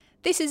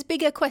This is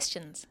Bigger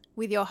Questions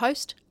with your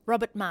host,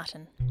 Robert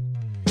Martin.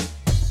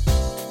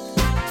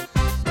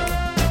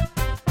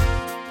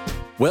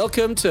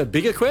 Welcome to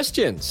Bigger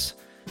Questions.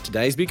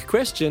 Today's big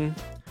question,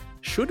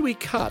 should we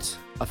cut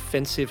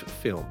offensive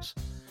films?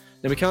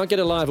 Now, we can't get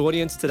a live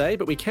audience today,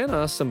 but we can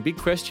ask some big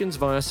questions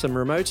via some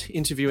remote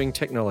interviewing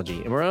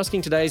technology. And we're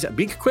asking today's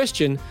big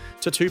question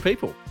to two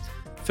people.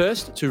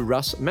 First, to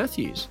Russ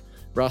Matthews.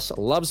 Russ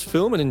loves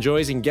film and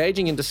enjoys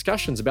engaging in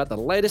discussions about the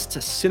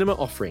latest cinema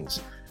offerings.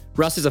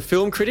 Russ is a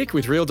film critic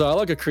with Real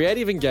Dialogue, a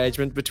creative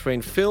engagement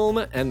between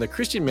film and the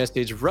Christian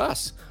message.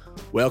 Russ,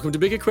 welcome to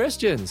Bigger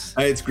Questions.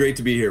 Hey, it's great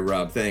to be here,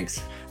 Rob.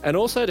 Thanks. And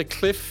also to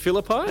Cliff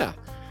Philippia.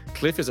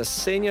 Cliff is a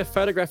senior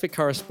photographic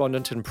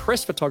correspondent and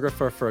press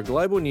photographer for a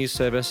global news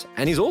service,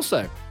 and he's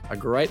also a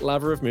great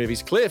lover of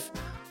movies. Cliff,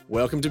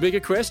 welcome to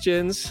Bigger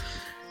Questions.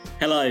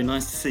 Hello,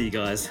 nice to see you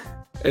guys.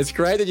 It's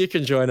great that you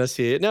can join us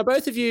here. Now,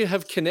 both of you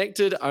have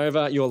connected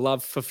over your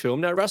love for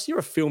film. Now, Russ, you're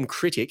a film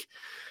critic.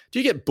 Do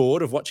you get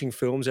bored of watching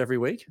films every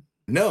week?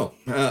 No,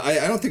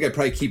 I don't think I'd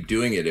probably keep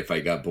doing it if I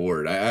got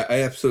bored.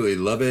 I absolutely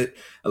love it.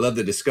 I love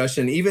the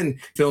discussion. Even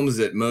films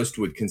that most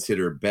would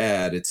consider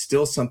bad, it's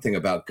still something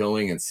about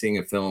going and seeing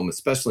a film,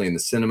 especially in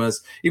the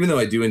cinemas. Even though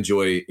I do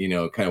enjoy,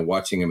 kind of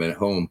watching them at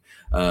home,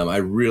 I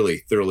really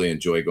thoroughly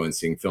enjoy going and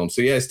seeing films.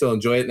 So yeah, I still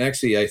enjoy it. And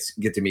actually, I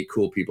get to meet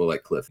cool people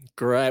like Cliff.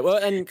 Great. Well,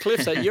 and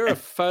Cliff, so you're a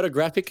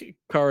photographic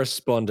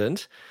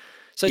correspondent.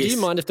 So Yes. Do you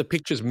mind if the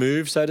pictures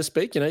move, so to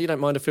speak? You don't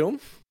mind a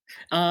film?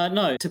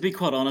 No, to be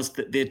quite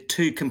honest, they're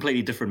two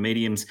completely different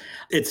mediums.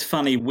 It's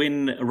funny,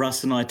 when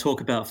Russ and I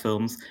talk about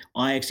films,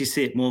 I actually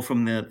see it more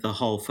from the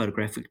whole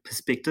photographic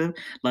perspective,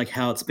 like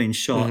how it's been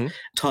shot,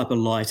 type of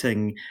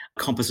lighting,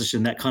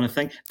 composition, that kind of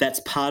thing. That's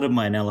part of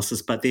my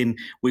analysis. But then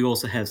we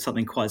also have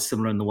something quite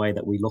similar in the way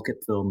that we look at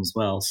film as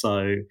well.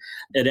 So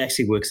it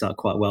actually works out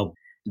quite well.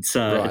 It's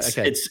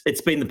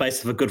been the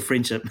basis of a good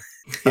friendship.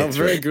 That's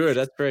very good.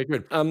 That's very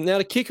good. Now,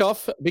 to kick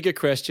off bigger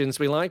questions,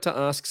 we like to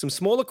ask some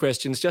smaller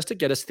questions just to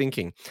get us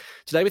thinking.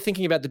 Today, we're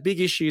thinking about the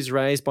big issues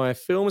raised by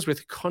films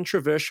with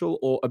controversial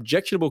or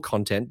objectionable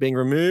content being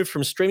removed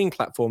from streaming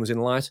platforms in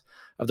light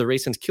of the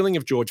recent killing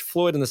of George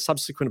Floyd and the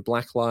subsequent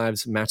Black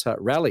Lives Matter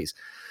rallies.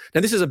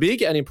 Now, this is a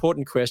big and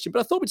important question,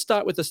 but I thought we'd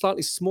start with a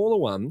slightly smaller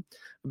one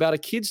about a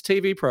kids'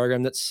 TV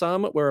program that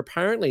some were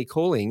apparently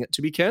calling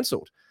to be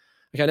cancelled.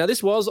 Okay, now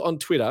this was on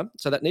Twitter,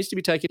 so that needs to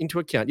be taken into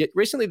account. Yet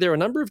recently there are a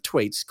number of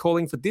tweets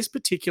calling for this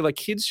particular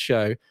kids'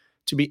 show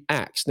to be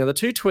axed. Now the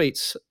two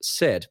tweets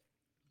said,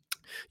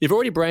 "You've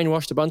already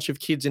brainwashed a bunch of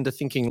kids into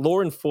thinking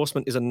law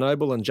enforcement is a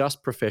noble and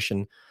just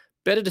profession.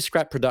 Better to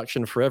scrap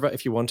production forever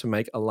if you want to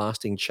make a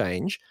lasting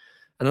change."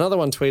 And another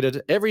one tweeted,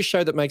 "Every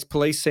show that makes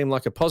police seem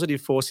like a positive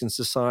force in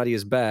society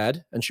is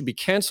bad and should be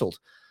cancelled,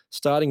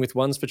 starting with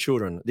ones for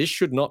children. This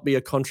should not be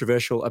a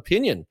controversial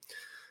opinion."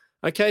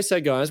 Okay, so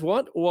guys,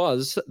 what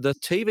was the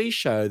TV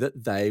show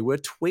that they were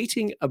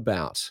tweeting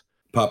about?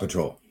 Paw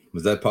Patrol.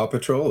 Was that Paw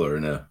Patrol or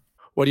no?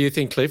 What do you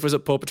think, Cliff? Was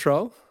it Paw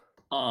Patrol?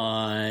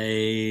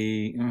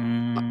 I'd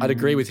I'd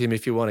agree with him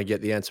if you want to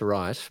get the answer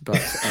right.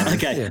 But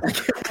Okay.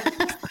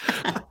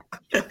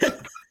 Yeah.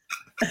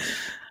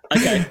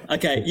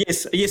 Okay.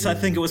 Yes, I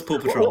think it was Paw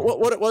Patrol.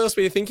 What else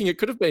were you thinking it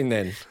could have been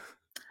then?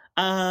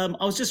 I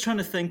was just trying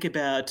to think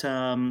about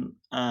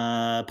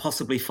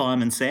possibly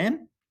Fireman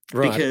Sam.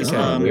 Right. Because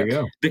okay. There you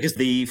go. because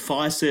the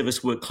fire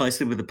service worked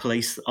closely with the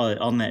police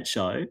on that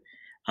show,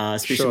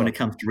 especially when it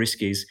comes to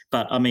rescues.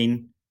 But I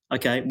mean,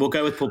 okay, we'll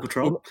go with Paw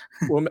Patrol.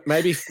 Well,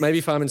 maybe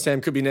Fireman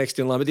Sam could be next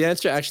in line, but the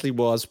answer actually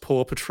was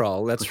Paw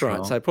Patrol. That's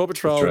right. So Paw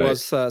Patrol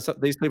was so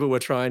these people were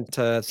trying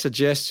to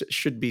suggest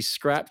should be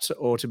scrapped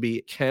or to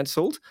be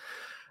cancelled.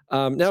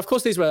 Now, of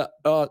course, this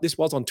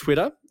was on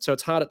Twitter, so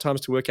it's hard at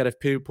times to work out if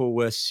people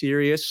were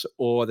serious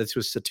or this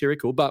was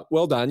satirical. But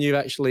well done, you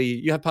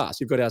have passed.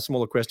 You've got our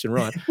smaller question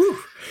right.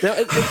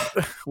 Now,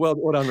 well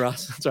done,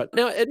 Russ. That's right.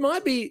 Now, it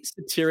might be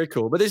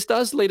satirical, but this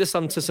does lead us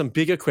to some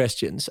bigger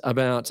questions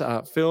about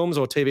films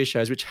or TV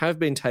shows which have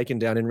been taken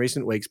down in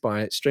recent weeks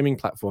by streaming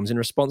platforms in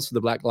response to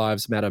the Black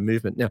Lives Matter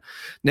movement. Now,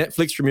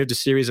 Netflix removed a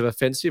series of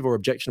offensive or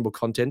objectionable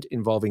content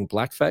involving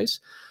blackface.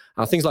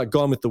 Things like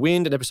Gone with the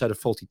Wind, an episode of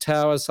Fawlty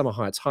Towers, Summer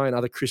Heights High, and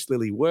other Chris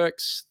Lilly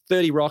works.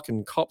 30 Rock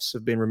and Cops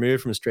have been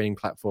removed from streaming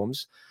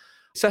platforms.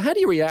 So how do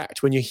you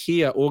react when you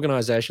hear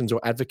organisations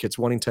or advocates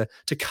wanting to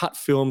cut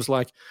films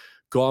like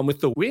Gone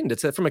with the Wind?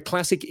 It's from a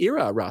classic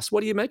era, Russ.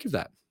 What do you make of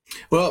that?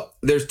 Well,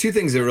 there's two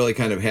things that really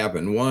kind of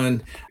happen.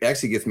 One, it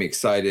actually gets me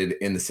excited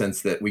in the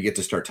sense that we get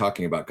to start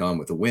talking about Gone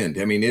with the Wind.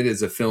 I mean, it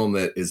is a film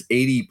that is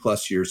 80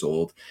 plus years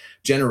old.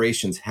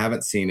 Generations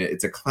haven't seen it.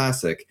 It's a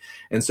classic.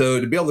 And so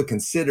to be able to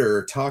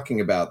consider talking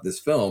about this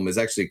film is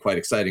actually quite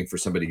exciting for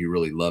somebody who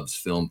really loves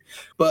film.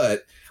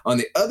 But on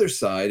the other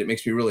side, it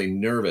makes me really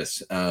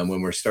nervous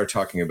when we start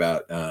talking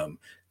about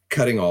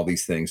cutting all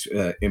these things.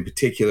 In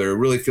particular, it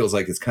really feels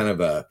like it's kind of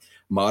a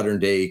modern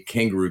day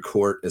kangaroo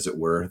court, as it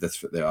were.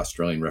 That's the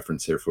Australian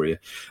reference there for you.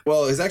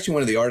 Well, it's actually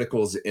one of the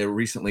articles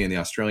recently in the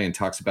Australian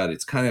talks about it.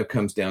 It kind of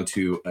comes down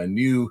to a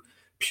new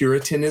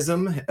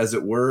Puritanism, as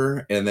it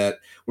were, and that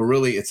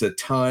it's a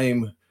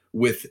time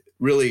with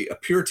really a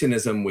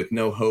Puritanism with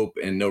no hope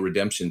and no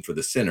redemption for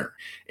the sinner.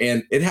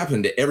 And it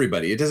happened to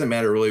everybody. It doesn't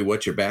matter really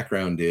what your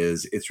background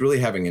is. It's really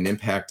having an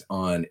impact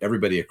on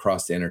everybody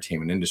across the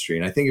entertainment industry.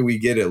 And I think we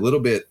get a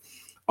little bit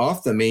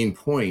off the main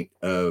point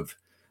of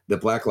the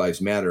Black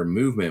Lives Matter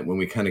movement when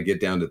we kind of get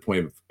down to the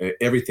point of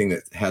everything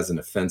that has an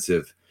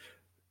offensive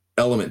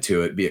element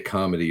to it, be it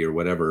comedy or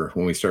whatever,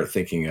 when we start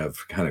thinking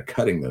of kind of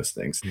cutting those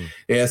things.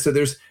 Yeah, so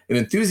there's an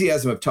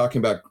enthusiasm of talking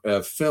about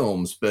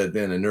films, but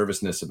then a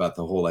nervousness about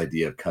the whole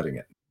idea of cutting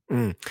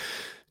it.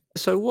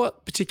 So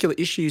what particular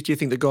issues do you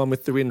think that Gone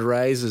with the Wind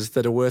raises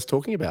that are worth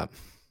talking about?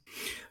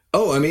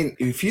 Oh, I mean,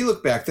 if you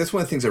look back, that's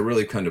one of the things I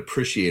really kind of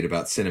appreciate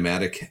about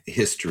cinematic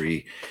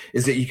history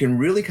is that you can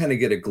really kind of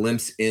get a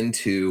glimpse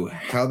into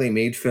how they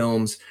made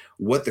films,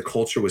 what the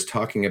culture was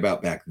talking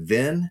about back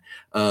then.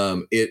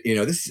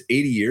 This is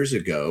 80 years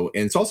ago,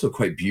 and it's also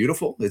quite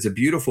beautiful. It's a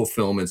beautiful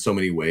film in so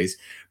many ways,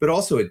 but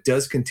also it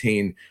does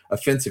contain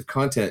offensive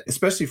content,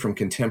 especially from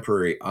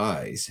contemporary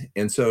eyes.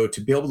 And so to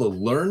be able to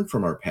learn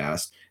from our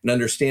past and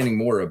understanding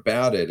more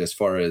about it as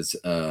far as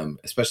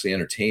especially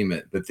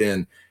entertainment, but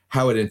then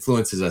how it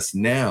influences us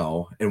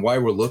now and why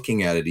we're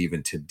looking at it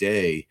even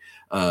today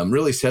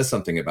really says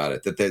something about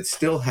it, that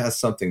still has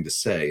something to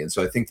say. And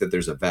so I think that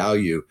there's a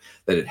value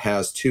that it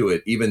has to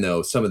it, even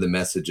though some of the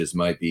messages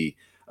might be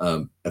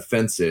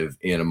offensive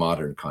in a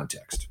modern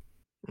context.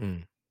 So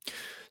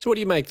what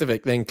do you make of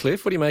it then,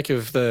 Cliff? What do you make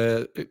of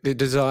the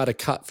desire to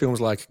cut films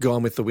like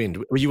Gone with the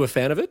Wind? Were you a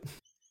fan of it?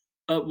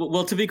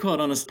 Well, to be quite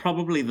honest,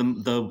 probably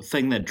the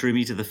thing that drew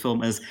me to the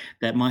film is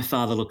that my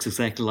father looks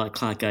exactly like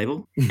Clark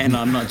Gable, and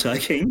I'm not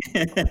joking.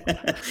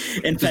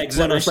 In fact,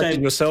 when I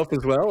shave yourself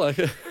as well,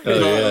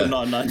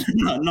 no,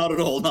 not at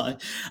all, no.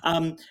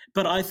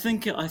 But I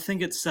think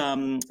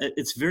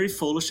it's very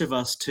foolish of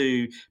us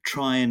to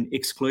try and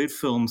exclude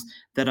films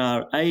that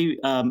are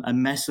a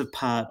massive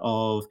part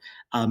of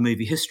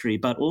movie history,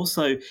 but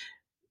also,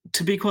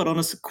 to be quite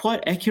honest,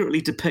 quite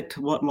accurately depict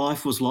what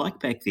life was like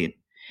back then.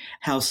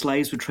 How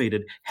slaves were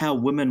treated, how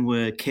women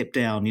were kept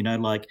down,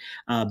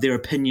 their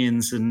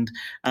opinions, and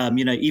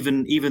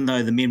even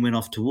though the men went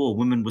off to war,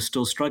 women were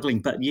still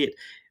struggling. But yet,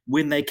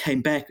 when they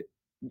came back,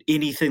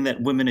 anything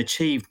that women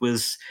achieved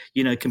was,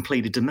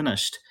 completely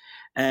diminished.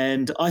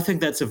 And I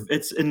think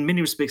it's in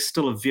many respects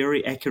still a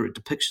very accurate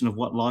depiction of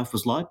what life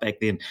was like back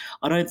then.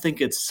 I don't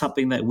think it's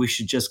something that we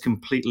should just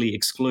completely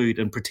exclude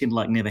and pretend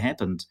like never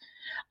happened.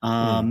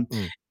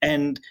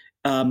 And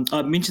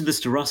I mentioned this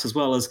to Russ as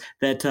well, is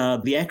that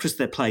the actress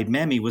that played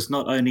Mammy was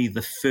not only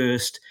the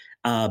first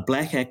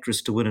black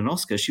actress to win an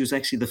Oscar, she was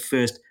actually the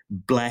first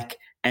black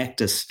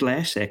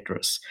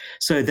actor/actress.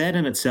 So that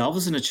in itself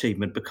is an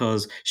achievement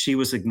because she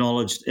was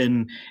acknowledged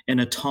in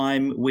a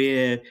time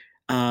where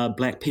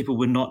black people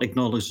were not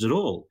acknowledged at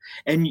all.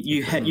 And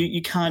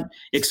you can't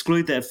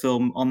exclude that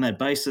film on that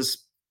basis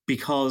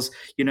because,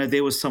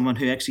 there was someone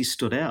who actually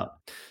stood out.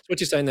 So what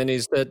you're saying then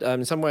is that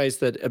in some ways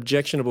that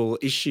objectionable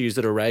issues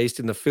that are raised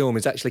in the film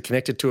is actually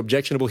connected to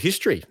objectionable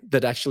history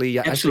that actually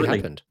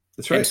happened.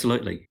 That's right.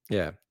 Absolutely.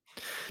 Yeah.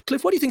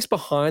 Cliff, what do you think's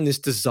behind this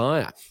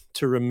desire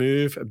to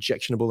remove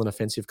objectionable and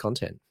offensive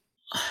content?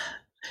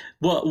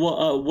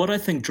 What I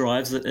think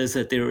drives it is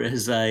that there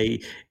is a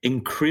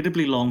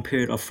incredibly long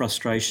period of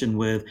frustration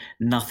with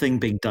nothing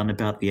being done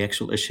about the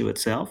actual issue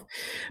itself.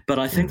 But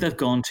I think they've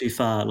gone too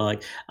far.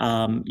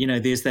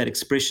 There's that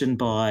expression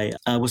by,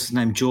 what's his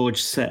name,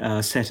 George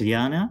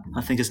Santayana,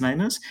 I think his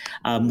name is,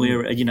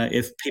 where,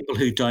 if people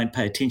who don't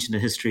pay attention to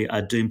history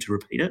are doomed to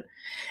repeat it.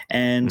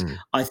 And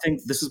I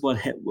think this is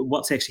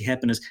what's actually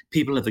happened is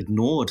people have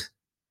ignored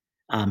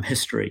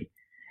history.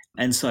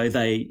 And so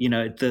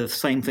the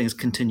same things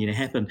continue to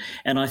happen.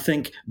 And I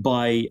think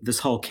by this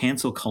whole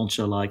cancel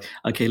culture,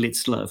 okay,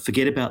 let's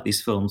forget about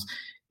these films,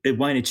 it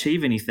won't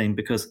achieve anything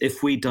because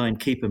if we don't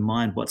keep in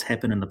mind what's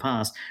happened in the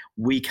past,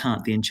 we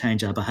can't then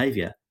change our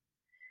behavior.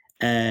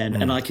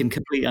 And I can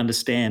completely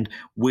understand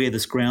where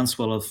this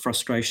groundswell of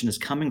frustration is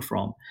coming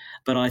from.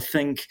 But I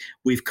think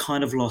we've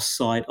kind of lost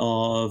sight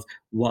of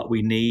what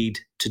we need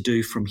to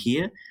do from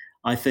here.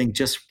 I think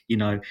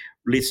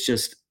let's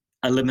just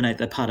eliminate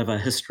that part of our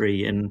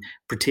history and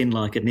pretend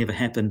like it never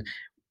happened.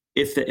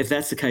 If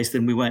that's the case,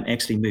 then we won't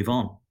actually move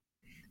on,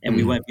 and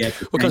we won't be able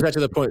to. Well, it comes back to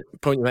the point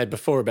you made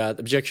before about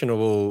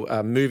objectionable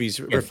movies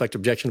reflect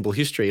objectionable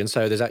history, and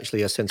so there's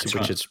actually a sense in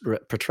which it's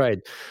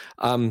portrayed.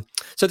 So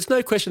there's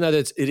no question though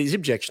that it is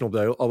objectionable,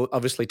 though,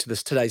 obviously to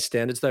today's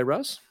standards, though,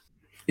 Russ.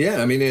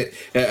 Yeah, I mean,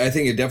 I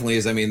think it definitely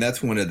is. I mean,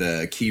 that's one of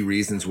the key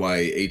reasons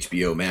why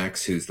HBO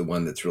Max, who's the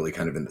one that's really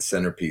kind of in the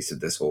centerpiece of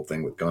this whole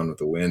thing with Gone with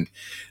the Wind,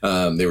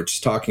 they were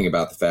just talking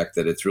about the fact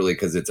that it's really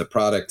because it's a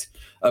product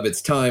of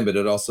its time, but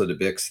it also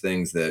depicts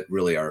things that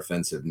really are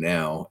offensive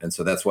now. And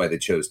so that's why they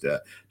chose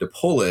to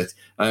pull it.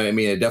 I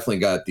mean, it definitely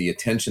got the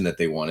attention that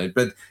they wanted.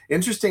 But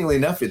interestingly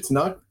enough, it's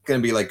not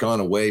going to be gone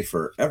away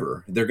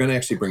forever. They're going to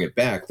actually bring it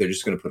back. They're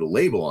just going to put a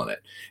label on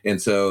it.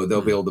 And so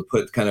they'll be able to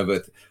put kind of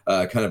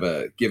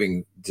a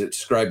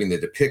describing the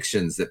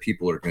depictions that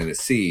people are going to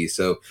see.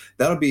 So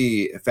that'll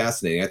be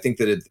fascinating. I think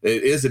that it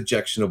is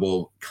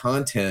objectionable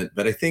content,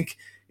 but I think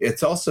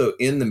it's also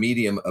in the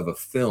medium of a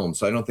film.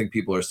 So I don't think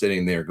people are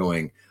sitting there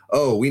going,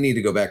 oh, we need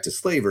to go back to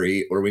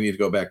slavery or we need to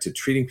go back to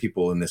treating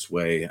people in this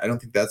way. I don't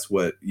think that's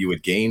what you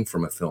would gain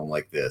from a film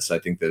like this. I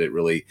think that it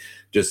really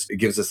just it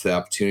gives us the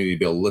opportunity to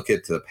be able to look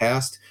at the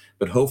past,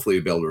 but hopefully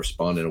be able to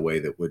respond in a way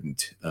that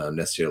wouldn't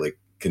necessarily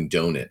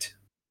condone it.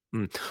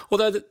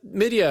 Although the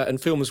media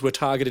and films were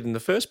targeted in the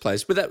first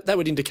place, but that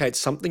would indicate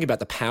something about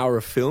the power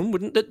of film,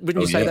 wouldn't it?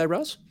 Wouldn't you say that,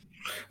 Russ?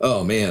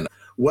 Oh, man.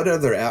 What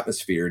other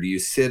atmosphere do you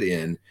sit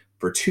in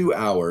for 2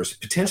 hours,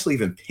 potentially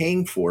even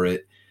paying for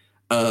it,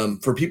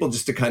 for people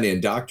just to kind of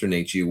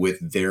indoctrinate you with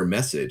their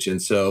message?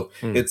 And so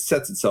it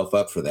sets itself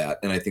up for that.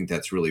 And I think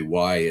that's really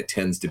why it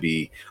tends to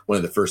be one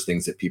of the first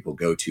things that people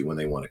go to when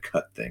they want to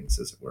cut things,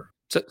 as it were.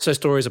 So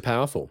stories are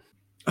powerful.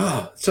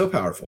 Oh, so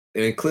powerful.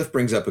 And Cliff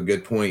brings up a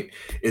good point.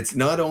 It's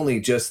not only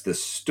just the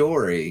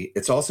story,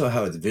 it's also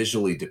how it's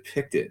visually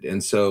depicted.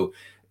 And so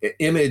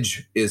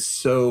image is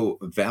so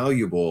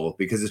valuable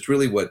because it's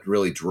really what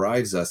really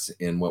drives us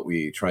in what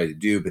we try to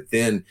do. But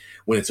then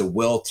when it's a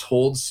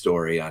well-told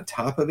story on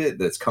top of it,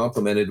 that's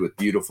complemented with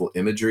beautiful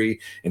imagery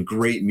and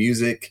great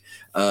music,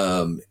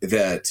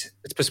 that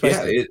it's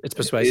persuasive. Yeah, it's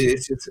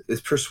persuasive.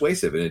 It's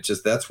persuasive. And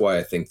that's why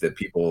I think that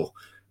people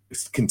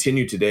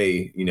continue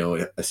today,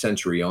 a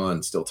century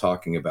on, still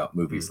talking about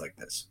movies like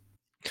this.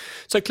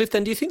 So, Cliff,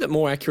 then do you think that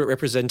more accurate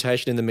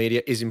representation in the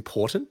media is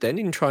important then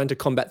in trying to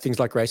combat things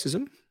like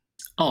racism?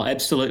 Oh,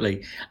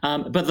 absolutely.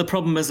 But the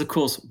problem is, of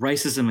course,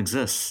 racism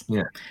exists.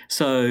 Yeah.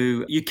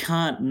 So you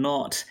can't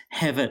not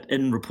have it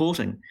in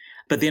reporting.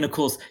 But then, of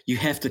course, you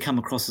have to come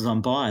across as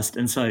unbiased.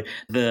 And so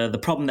the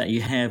problem that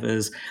you have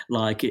is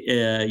like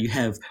you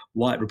have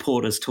white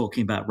reporters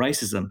talking about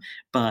racism.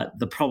 But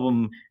the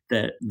problem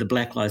that the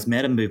Black Lives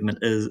Matter movement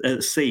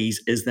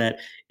sees is that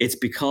it's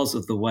because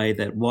of the way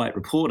that white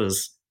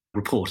reporters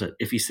report it,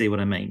 if you see what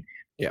I mean.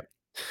 Yeah.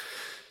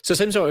 So it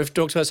seems like we've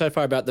talked so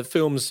far about the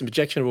films,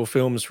 objectionable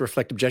films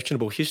reflect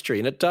objectionable history,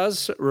 and it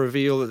does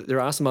reveal that there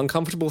are some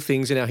uncomfortable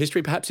things in our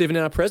history, perhaps even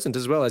in our present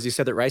as well. As you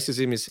said, that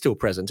racism is still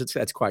present.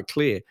 That's quite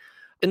clear.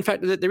 In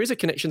fact, there is a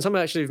connection. Some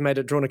actually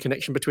have drawn a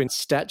connection between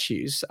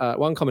statues.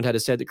 One commentator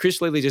said that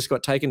Chris Lilly just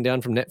got taken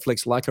down from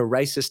Netflix like a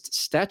racist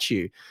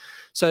statue.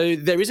 So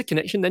there is a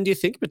connection then, do you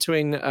think,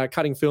 between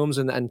cutting films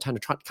and trying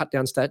to cut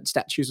down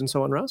statues and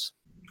so on, Russ?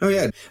 Oh,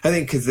 yeah. I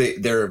think because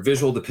they're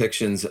visual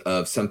depictions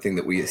of something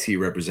that we see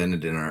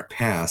represented in our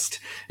past.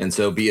 And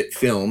so be it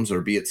films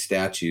or be it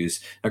statues.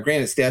 Now,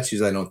 granted,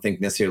 statues I don't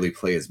think necessarily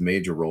play as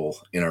major role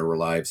in our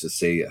lives as,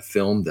 say, a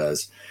film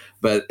does.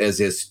 But as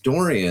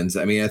historians,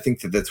 I mean, I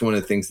think that's one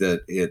of the things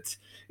that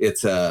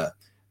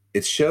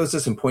it shows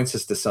us and points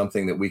us to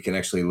something that we can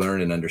actually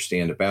learn and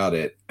understand about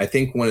it. I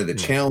think one of the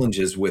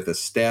challenges with a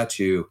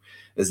statue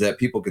is that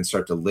people can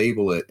start to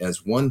label it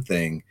as one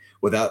thing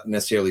without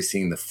necessarily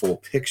seeing the full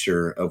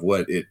picture of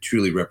what it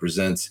truly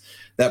represents.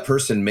 That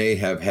person may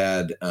have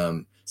had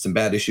some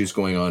bad issues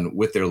going on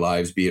with their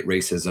lives, be it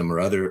racism or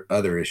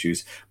other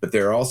issues, but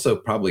there are also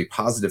probably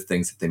positive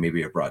things that they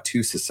maybe have brought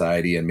to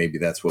society, and maybe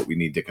that's what we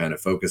need to kind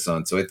of focus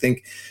on. So I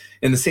think,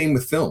 and the same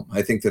with film,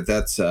 I think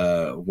that's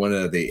one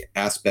of the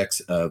aspects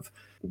of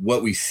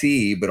what we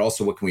see, but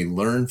also what can we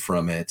learn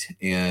from it.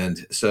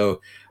 And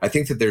so I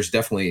think that there's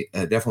definitely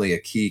a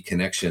key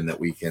connection that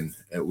we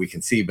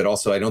can see, but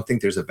also I don't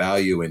think there's a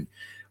value in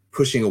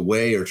pushing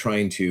away or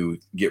trying to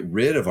get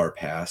rid of our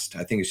past.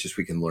 I think it's just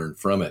we can learn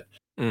from it.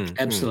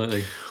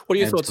 Absolutely. What are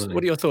your thoughts?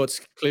 What are your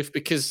thoughts, Cliff?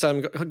 Because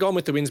Gone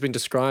with the Wind's been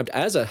described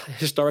as a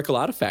historical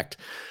artifact.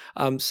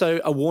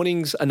 So are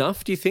warnings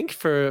enough, do you think,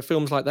 for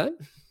films like that?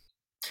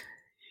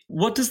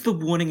 What does the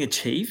warning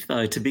achieve,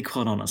 though, to be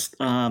quite honest?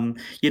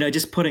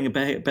 Just putting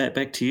it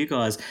back to you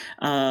guys,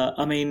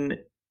 I mean,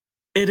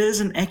 it is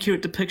an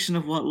accurate depiction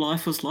of what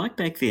life was like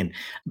back then,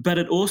 but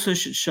it also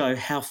should show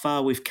how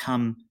far we've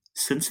come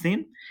since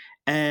then.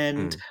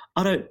 And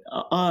I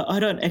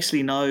don't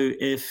actually know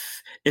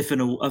if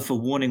a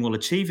warning will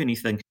achieve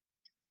anything.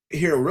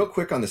 Here, real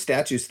quick on the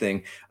statues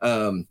thing.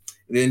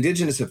 The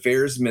Indigenous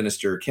Affairs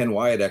Minister, Ken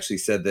Wyatt, actually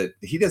said that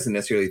he doesn't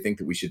necessarily think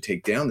that we should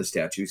take down the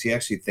statues. He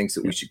actually thinks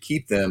that we should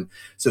keep them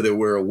so that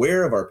we're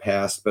aware of our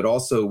past, but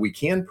also we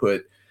can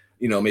put,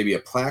 maybe a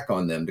plaque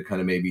on them to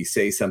kind of maybe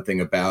say something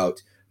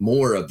about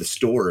more of the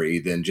story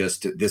than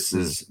just this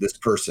is this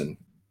person.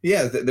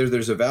 Yeah,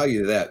 there's a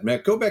value to that.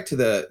 Matt, go back to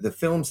the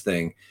films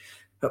thing.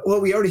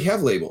 Well, we already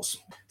have labels.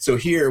 So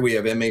here we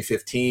have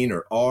MA15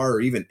 or R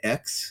or even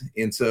X.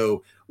 And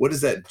so what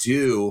does that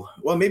do?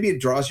 Well, maybe it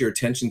draws your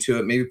attention to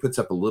it, maybe puts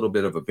up a little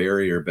bit of a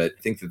barrier, but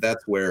I think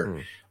that's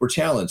where we're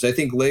challenged. I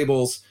think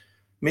labels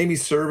maybe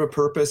serve a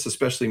purpose,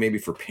 especially maybe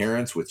for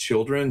parents with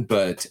children,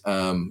 but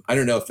I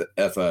don't know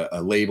if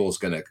a label is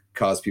going to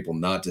cause people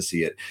not to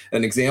see it.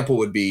 An example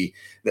would be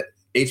that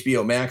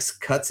HBO Max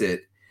cuts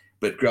it,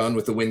 but Gone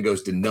with the Wind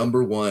goes to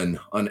 #1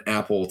 on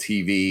Apple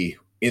TV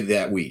in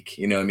that week,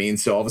 you know what I mean?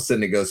 So all of a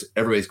sudden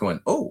everybody's going,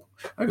 oh,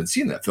 I haven't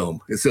seen that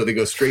film. And so they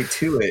go straight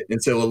to it. And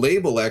so a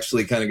label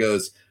actually kind of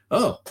goes,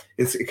 oh,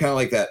 it's kind of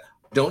like that.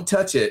 Don't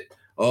touch it.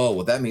 Oh,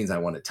 well, that means I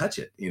want to touch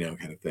it,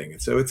 kind of thing.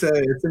 And so it's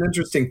an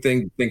interesting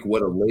thing to think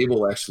what a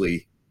label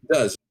actually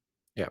does.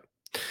 Yeah.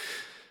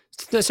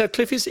 No, so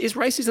Cliff, is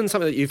racism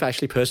something that you've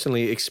actually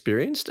personally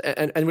experienced?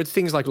 And with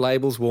things like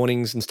labels,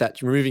 warnings, and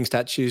removing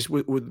statues,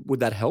 would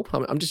that help?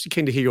 I'm just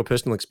keen to hear your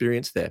personal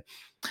experience there.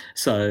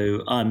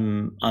 So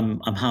I'm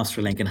half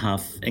Sri Lankan,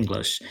 half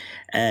English,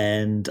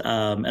 and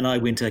I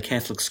went to a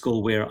Catholic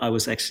school where I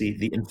was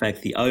actually in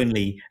fact the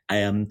only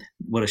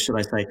what should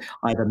I say,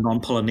 either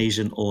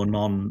non-Polynesian or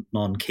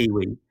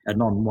non-Kiwi, a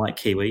non-white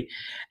Kiwi,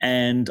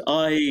 and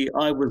I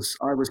was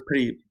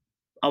pretty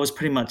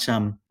much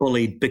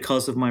bullied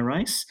because of my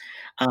race,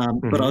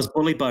 but I was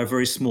bullied by a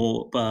very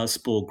small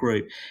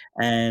group,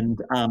 and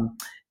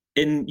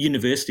in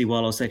university,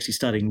 while I was actually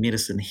studying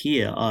medicine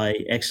here, I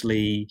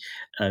actually,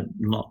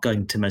 not going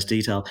into much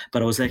detail,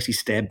 but I was actually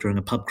stabbed during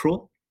a pub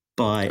crawl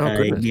by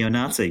a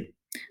neo-Nazi.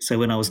 So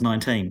when I was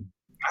 19.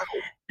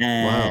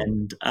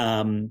 And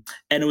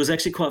it was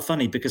actually quite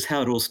funny because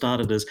how it all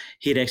started is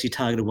he had actually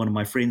targeted one of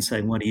my friends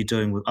saying, "What are you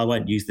doing with," I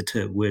won't use the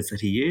two words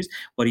that he used,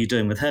 "What are you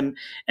doing with him?"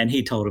 And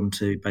he told him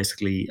to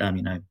basically,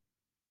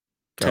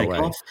 take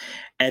off.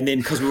 And then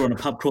because we were on a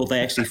pub crawl,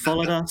 they actually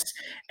followed us.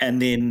 And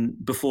then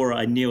before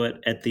I knew it,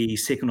 at the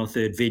second or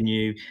third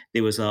venue,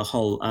 there was a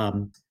whole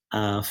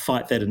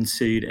fight that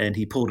ensued, and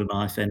he pulled a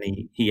knife and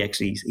he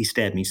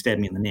stabbed me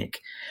in the neck.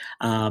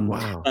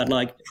 Wow. But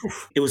like,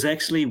 it was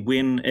actually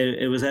when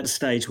it was at a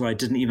stage where I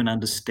didn't even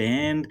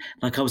understand.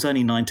 Like, I was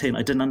only 19.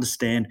 I didn't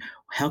understand,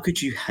 how could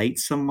you hate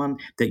someone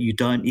that you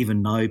don't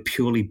even know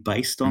purely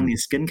based on their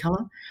skin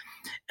color?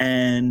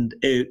 And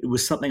it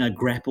was something I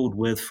grappled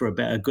with for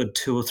about a good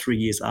 2 or 3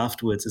 years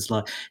afterwards. It's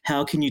like,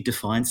 how can you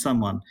define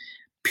someone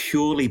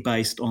purely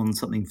based on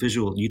something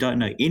visual? You don't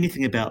know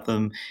anything about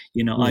them.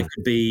 I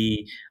could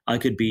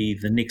be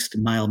the next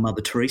male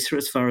Mother Teresa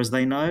as far as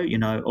they know,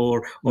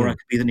 or I could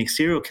be the next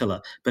serial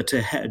killer. But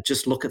to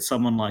just look at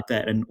someone like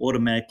that and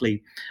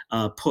automatically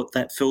put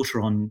that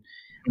filter on,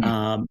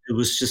 it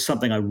was just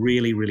something I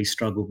really, really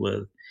struggled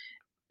with.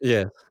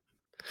 Yeah.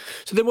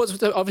 So then,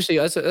 obviously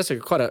that's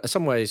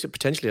some ways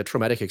potentially a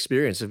traumatic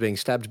experience of being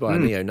stabbed by a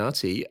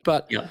neo-Nazi.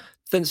 But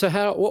then, so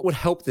what would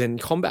help then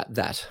combat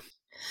that?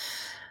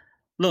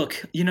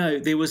 Look,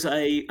 there was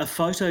a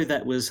photo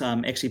that was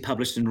actually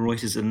published in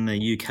Reuters in the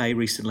UK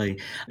recently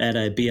at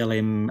a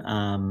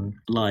BLM,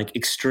 like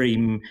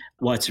extreme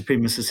white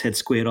supremacists had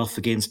squared off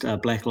against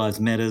Black Lives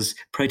Matters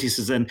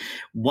protesters. And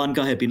one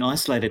guy had been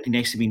isolated and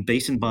actually been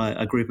beaten by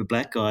a group of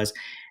black guys.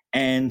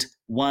 And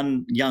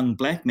one young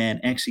black man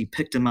actually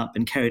picked him up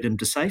and carried him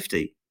to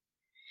safety.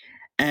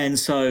 And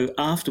so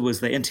afterwards,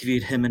 they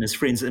interviewed him and his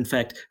friends. In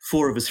fact,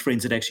 4 of his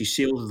friends had actually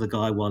shielded the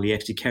guy while he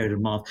actually carried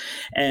him off.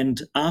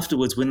 And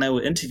afterwards, when they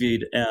were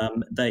interviewed,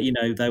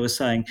 they were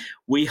saying,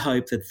 "We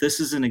hope that this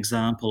is an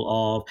example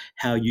of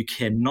how you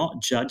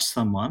cannot judge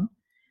someone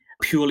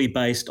purely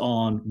based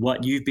on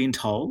what you've been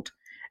told,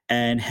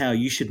 and how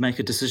you should make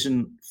a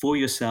decision for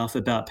yourself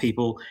about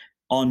people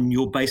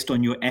based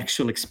on your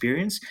actual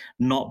experience,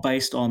 not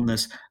based on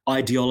this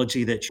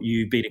ideology that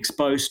you've been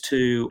exposed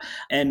to."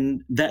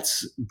 And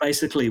that's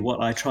basically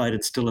what I try to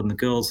instill in the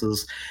girls.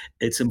 Is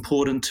it's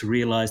important to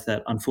realize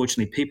that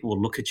unfortunately people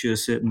will look at you a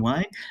certain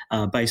way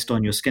based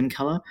on your skin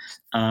color,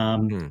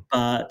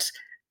 but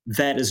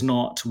that is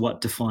not what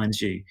defines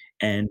you,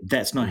 and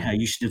that's not how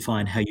you should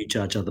define how you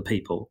judge other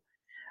people.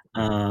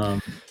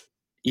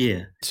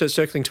 Yeah. So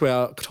circling to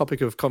our topic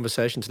of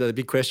conversation today, the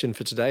big question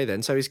for today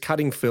then, so is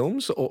cutting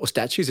films or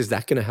statues, is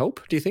that going to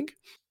help, do you think?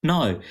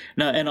 No.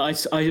 And I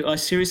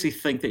seriously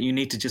think that you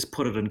need to just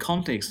put it in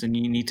context, and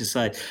you need to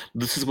say,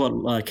 this is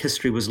what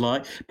history was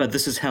like, but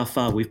this is how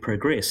far we've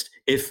progressed,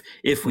 if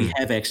we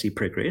have actually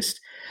progressed.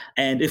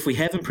 And if we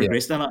haven't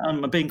progressed, then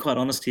I'm being quite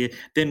honest here,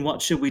 then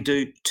what should we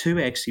do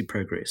to actually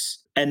progress?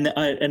 And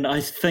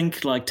I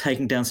think like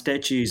taking down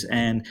statues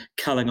and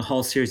culling a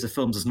whole series of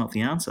films is not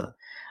the answer.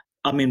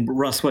 I mean,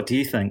 Russ, what do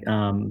you think?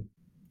 Oh,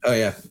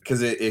 yeah,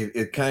 because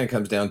it kind of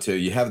comes down to,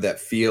 you have that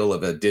feel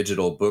of a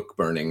digital book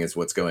burning is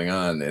what's going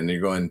on. And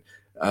you're going,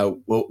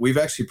 well, we've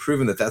actually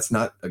proven that that's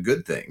not a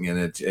good thing, and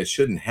it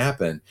shouldn't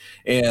happen.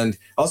 And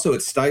also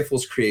it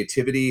stifles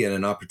creativity and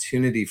an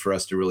opportunity for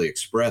us to really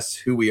express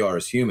who we are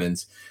as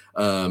humans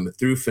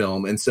through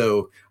film. And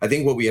so I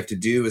think what we have to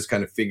do is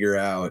kind of figure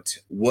out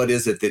what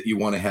is it that you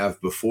want to have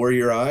before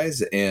your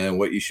eyes and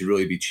what you should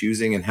really be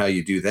choosing and how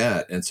you do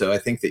that. And so I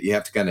think that you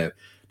have to kind of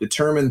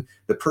determine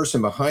the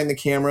person behind the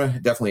camera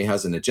definitely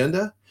has an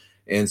agenda.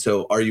 And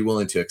so are you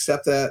willing to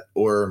accept that,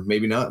 or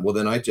maybe not? Well,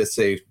 then I just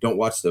say, don't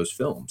watch those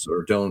films,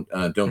 or don't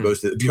go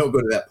to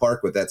that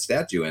park with that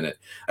statue in it.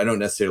 I don't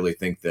necessarily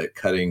think that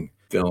cutting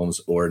films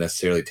or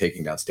necessarily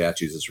taking down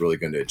statues is really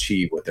going to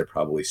achieve what they're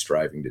probably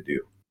striving to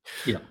do.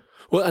 Yeah.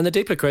 Well, and the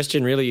deeper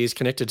question really is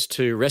connected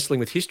to wrestling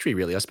with history,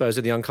 really, I suppose,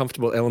 and the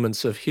uncomfortable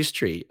elements of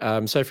history.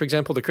 So, for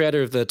example, the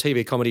creator of the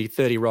TV comedy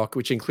 30 Rock,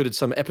 which included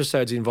some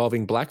episodes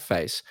involving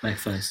blackface,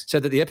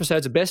 said that the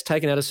episodes are best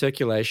taken out of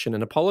circulation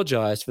and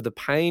apologised for the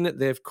pain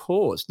they've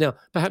caused. Now,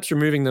 perhaps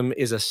removing them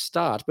is a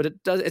start, but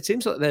it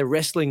seems like they're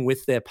wrestling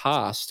with their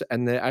past,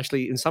 and they're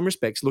actually, in some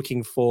respects,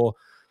 looking for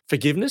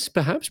forgiveness,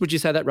 perhaps. Would you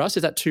say that, Russ?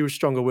 Is that too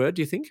strong a word,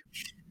 do you think?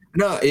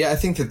 No, yeah, I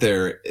think that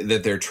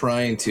they're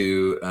trying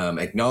to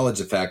acknowledge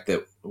the fact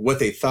that what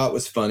they thought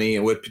was funny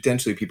and what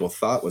potentially people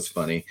thought was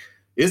funny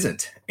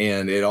isn't,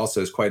 and it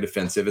also is quite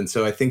offensive. And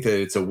so I think that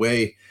it's a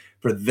way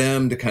for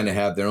them to kind of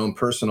have their own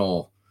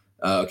personal,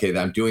 okay,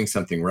 I'm doing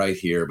something right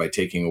here by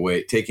taking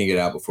it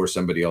out before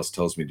somebody else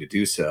tells me to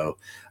do so,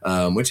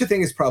 which I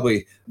think is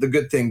probably the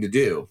good thing to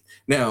do.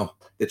 Now,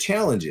 the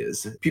challenge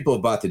is people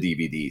have bought the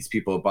DVDs,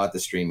 people have bought the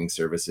streaming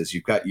services,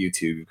 you've got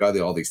YouTube, you've got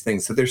all these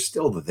things, so they're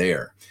still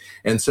there.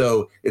 And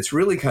so it's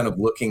really kind of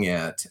looking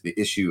at the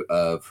issue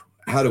of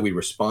how do we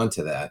respond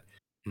to that?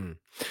 Mm.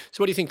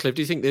 So what do you think, Cliff?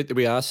 Do you think that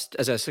we are,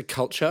 as a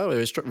culture,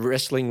 we're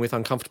wrestling with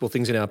uncomfortable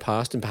things in our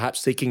past and perhaps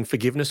seeking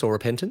forgiveness or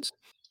repentance?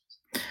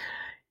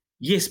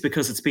 Yes,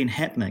 because it's been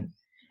happening,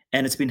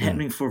 and it's been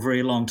happening for a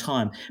very long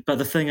time. But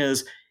the thing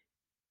is,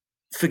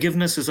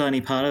 forgiveness is only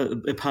part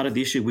of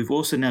the issue. We've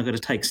also now got to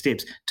take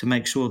steps to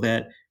make sure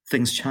that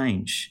things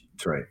change.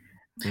 That's right.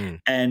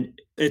 And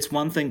it's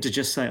one thing to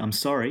just say, I'm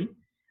sorry,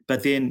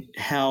 but then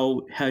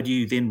how do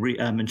you then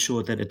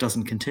ensure that it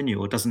doesn't continue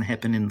or doesn't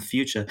happen in the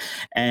future?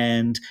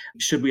 And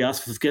should we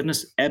ask for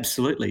forgiveness?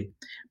 Absolutely.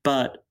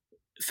 But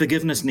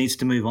forgiveness needs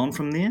to move on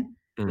from there.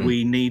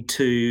 We need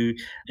to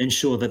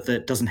ensure that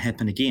that doesn't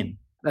happen again.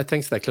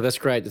 Thanks for that, Cliff. That's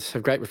great. It's a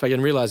great reflection.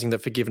 And realizing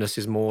that forgiveness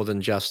is more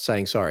than just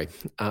saying sorry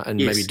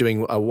and Yes. maybe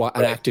doing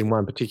an act in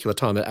one particular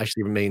time. It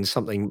actually means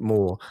something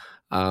more.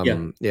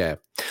 Yeah.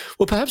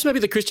 Well, perhaps maybe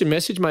the Christian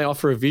message may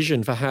offer a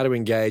vision for how to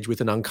engage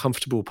with an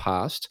uncomfortable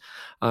past.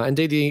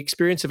 Indeed, the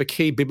experience of a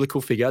key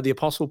biblical figure, the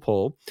Apostle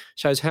Paul,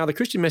 shows how the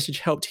Christian message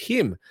helped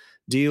him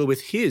deal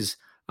with his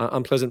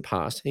unpleasant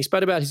past. He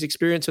spoke about his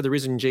experience of the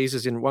risen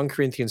Jesus in 1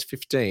 Corinthians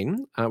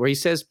 15, where he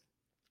says,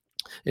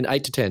 in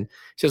 8 to 10, he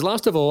says,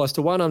 "Last of all, as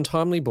to one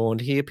untimely born,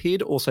 he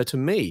appeared also to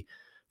me.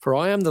 For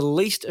I am the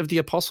least of the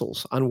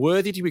apostles,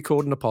 unworthy to be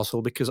called an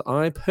apostle, because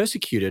I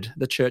persecuted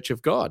the church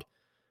of God.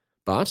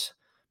 But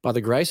by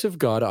the grace of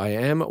God, I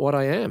am what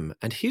I am,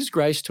 and his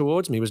grace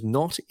towards me was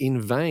not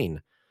in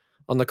vain.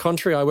 On the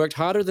contrary, I worked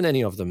harder than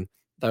any of them,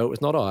 though it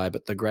was not I,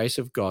 but the grace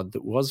of God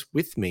that was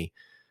with me."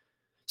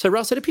 So,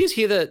 Russ, it appears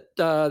here that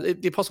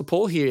the Apostle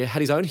Paul here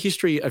had his own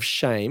history of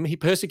shame. He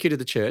persecuted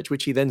the church,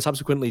 which he then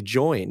subsequently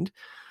joined.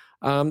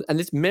 And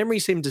this memory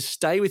seemed to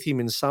stay with him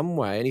in some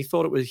way, and he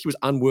thought he was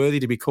unworthy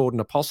to be called an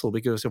apostle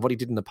because of what he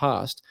did in the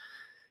past.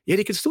 Yet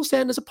he could still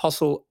stand as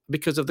apostle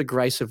because of the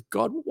grace of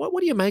God. What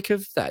do you make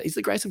of that? Is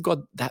the grace of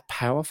God that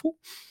powerful?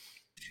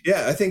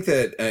 Yeah, I think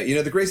that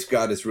the grace of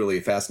God is really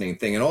a fascinating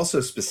thing, and also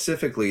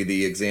specifically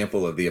the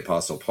example of the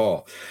Apostle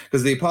Paul,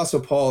 because the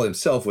Apostle Paul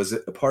himself was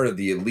a part of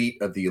the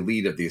elite of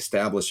the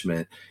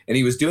establishment, and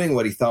he was doing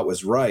what he thought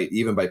was right,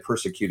 even by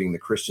persecuting the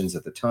Christians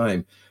at the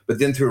time. But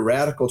then through a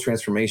radical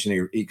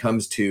transformation, he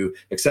comes to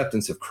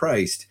acceptance of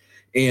Christ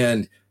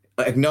and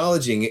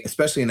acknowledging,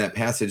 especially in that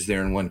passage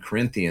there in 1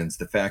 Corinthians,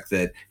 the fact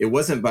that it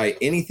wasn't by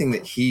anything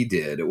that he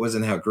did. It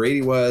wasn't how great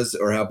he was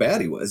or how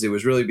bad he was. It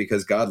was really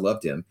because God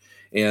loved him.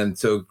 And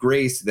so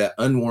grace, that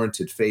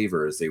unwarranted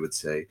favor, as they would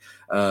say,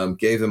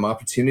 gave them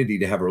opportunity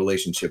to have a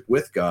relationship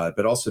with God,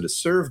 but also to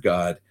serve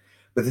God.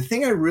 But the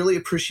thing I really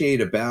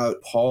appreciate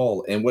about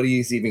Paul and what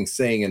he's even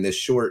saying in this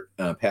short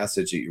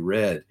passage that you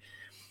read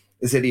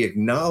is that he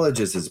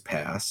acknowledges his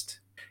past.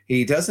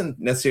 He doesn't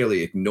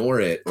necessarily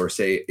ignore it or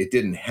say it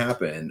didn't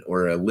happen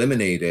or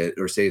eliminate it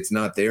or say it's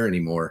not there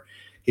anymore.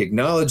 He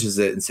acknowledges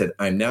it and said,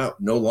 I'm now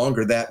no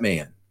longer that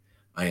man.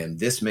 I am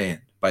this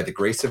man by the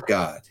grace of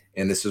God.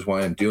 And this is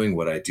why I'm doing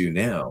what I do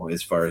now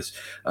as far as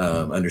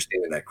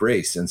understanding that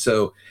grace. And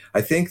so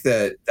I think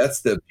that that's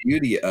the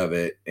beauty of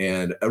it,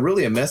 and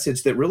really a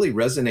message that really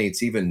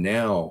resonates even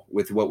now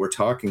with what we're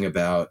talking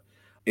about,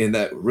 in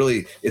that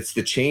really it's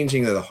the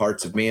changing of the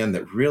hearts of man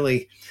that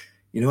really,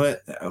 you know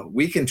what,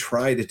 we can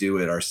try to do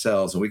it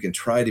ourselves and we can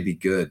try to be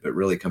good, but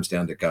really it comes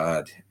down to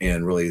God.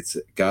 And really it's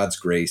God's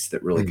grace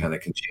that really kind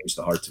of can change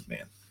the hearts of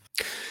man.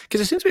 Because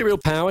there seems to be real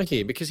power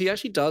here, because he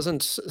actually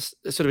doesn't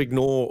sort of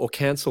ignore or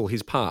cancel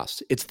his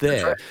past. It's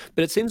there, Right.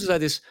 but it seems as though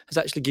this is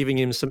actually giving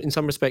him in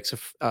some respects,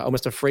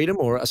 almost a freedom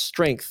or a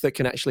strength that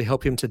can actually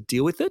help him to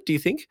deal with it. Do you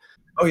think?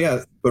 Oh,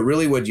 yeah. But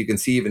really, what you can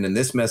see even in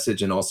this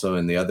message and also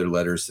in the other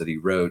letters that he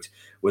wrote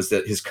was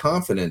that his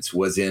confidence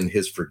was in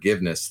his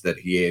forgiveness that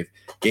he had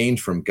gained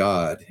from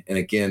God. And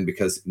again,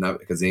 not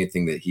because of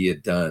anything that he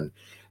had done.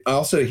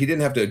 Also, he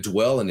didn't have to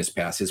dwell in his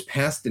past. His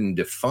past didn't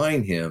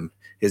define him.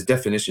 His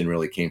definition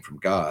really came from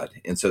God.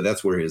 And so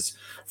that's where his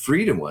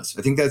freedom was.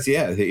 I think he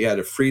had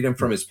a freedom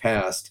from his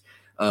past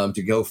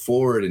to go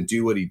forward and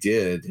do what he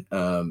did.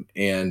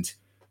 And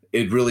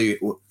it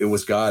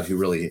was God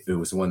it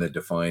was the one that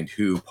defined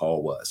who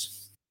Paul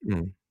was.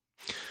 Mm.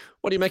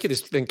 What do you make of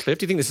this then, Cliff?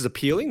 Do you think this is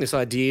appealing, this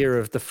idea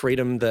of the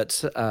freedom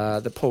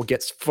that Paul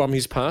gets from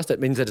his past? That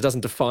means that it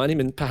doesn't define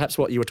him, and perhaps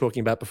what you were talking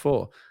about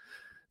before,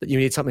 that you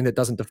need something that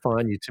doesn't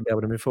define you to be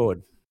able to move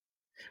forward.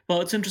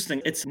 Well, it's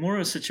interesting. It's more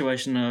a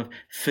situation of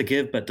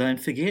forgive but don't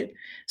forget.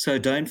 So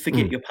don't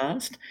forget Mm. your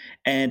past,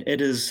 and it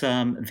is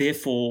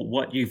therefore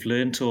what you've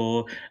learned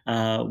or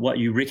what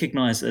you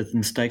recognise as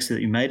mistakes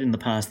that you made in the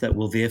past that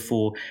will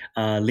therefore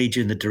lead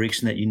you in the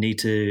direction that you need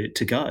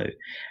to go.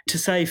 To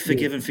say Yeah.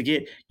 forgive and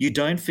forget, you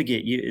don't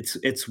forget.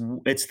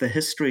 It's the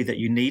history that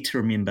you need to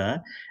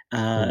remember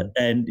Mm.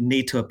 and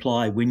need to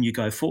apply when you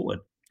go forward.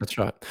 That's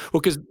right.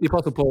 Well, because the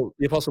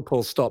Apostle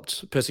Paul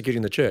stopped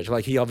persecuting the church.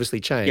 Like, he obviously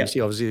changed. Yep.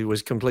 He obviously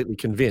was completely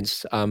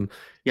convinced. Yep.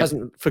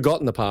 Hasn't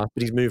forgotten the past,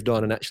 but he's moved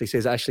on and actually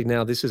says, actually,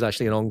 now this is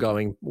actually an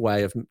ongoing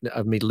way of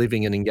me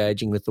living and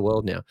engaging with the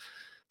world now.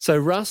 So,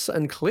 Russ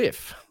and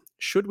Cliff,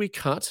 should we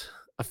cut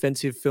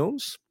offensive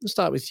films? Let's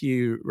start with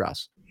you,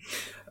 Russ.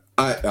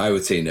 I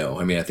would say no.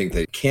 I mean, I think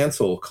that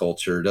cancel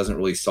culture doesn't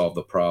really solve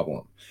the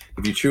problem.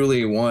 If you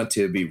truly want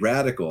to be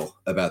radical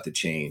about the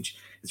change,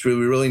 we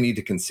really need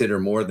to consider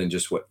more than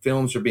just what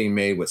films are being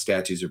made, what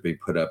statues are being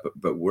put up,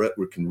 but what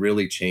can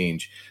really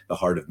change the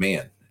heart of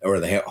man or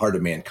the heart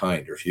of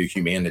mankind or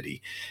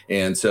humanity.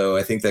 And so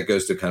I think that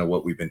goes to kind of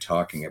what we've been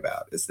talking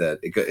about, is that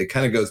it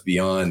kind of goes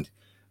beyond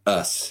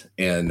us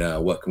and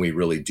what can we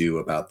really do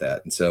about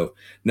that. And so,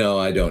 no,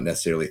 I don't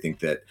necessarily think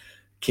that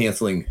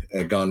canceling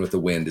Gone with the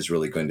Wind is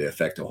really going to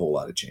affect a whole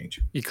lot of change.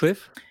 You,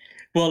 Cliff?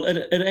 Well,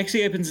 it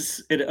actually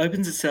opens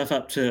itself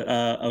up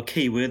to a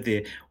key word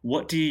there.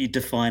 What do you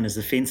define as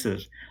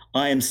offensive?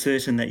 I am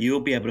certain that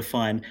you'll be able to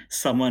find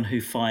someone who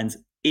finds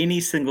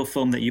any single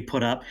film that you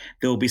put up,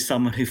 there will be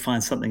someone who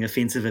finds something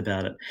offensive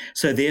about it.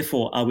 So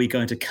therefore, are we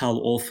going to cull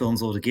all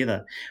films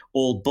altogether,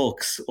 all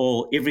books,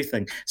 all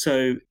everything?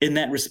 So in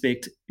that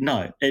respect,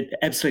 no,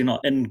 absolutely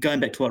not. And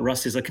going back to what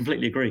Russ says, I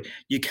completely agree.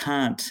 You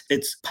can't.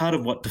 It's part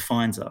of what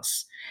defines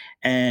us.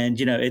 And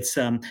it's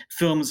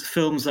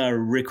films are a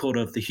record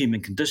of the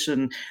human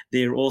condition.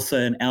 They're also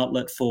an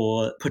outlet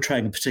for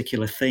portraying a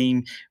particular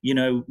theme,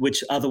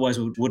 which otherwise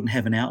wouldn't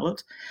have an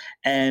outlet.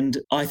 And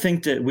I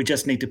think that we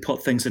just need to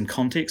put things in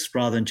context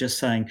rather than just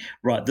saying,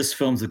 right, this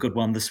film's a good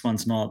one, this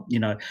one's not.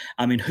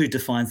 I mean, who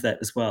defines that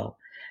as well?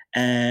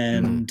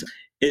 And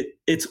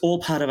it's all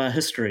part of our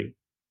history.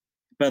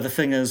 But the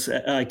thing is,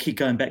 I keep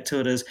going back to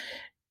it, is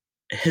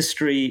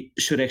history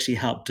should actually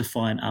help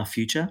define our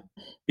future,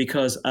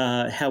 because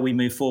how we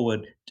move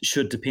forward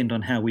should depend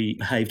on how we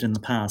behaved in the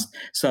past.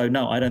 So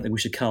no, I don't think we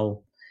should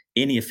cull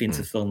any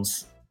offensive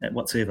films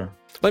whatsoever.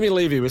 Let me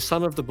leave you with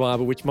some of the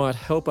Bible which might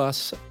help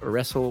us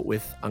wrestle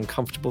with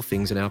uncomfortable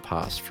things in our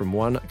past, from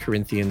 1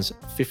 Corinthians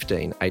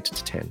 15, 8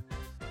 to 10.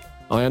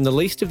 I am the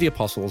least of the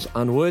apostles,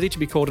 unworthy to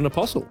be called an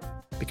apostle,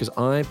 because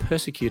I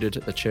persecuted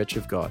the church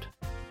of God.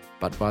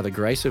 But by the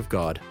grace of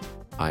God,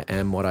 I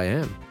am what I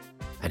am,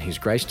 and his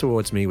grace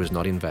towards me was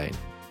not in vain.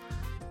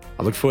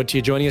 I look forward to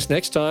you joining us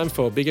next time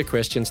for Bigger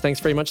Questions. Thanks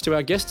very much to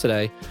our guests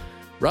today,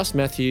 Russ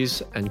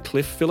Matthews and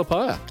Cliff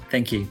Philippia.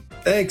 Thank you.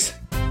 Thanks.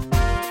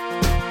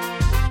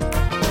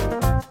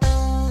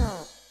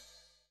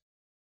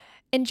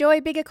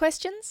 Enjoy Bigger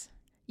Questions?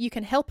 You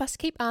can help us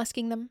keep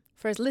asking them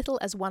for as little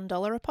as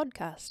 $1 a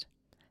podcast.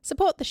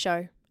 Support the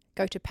show.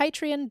 Go to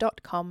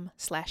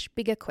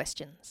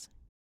patreon.com/biggerquestions.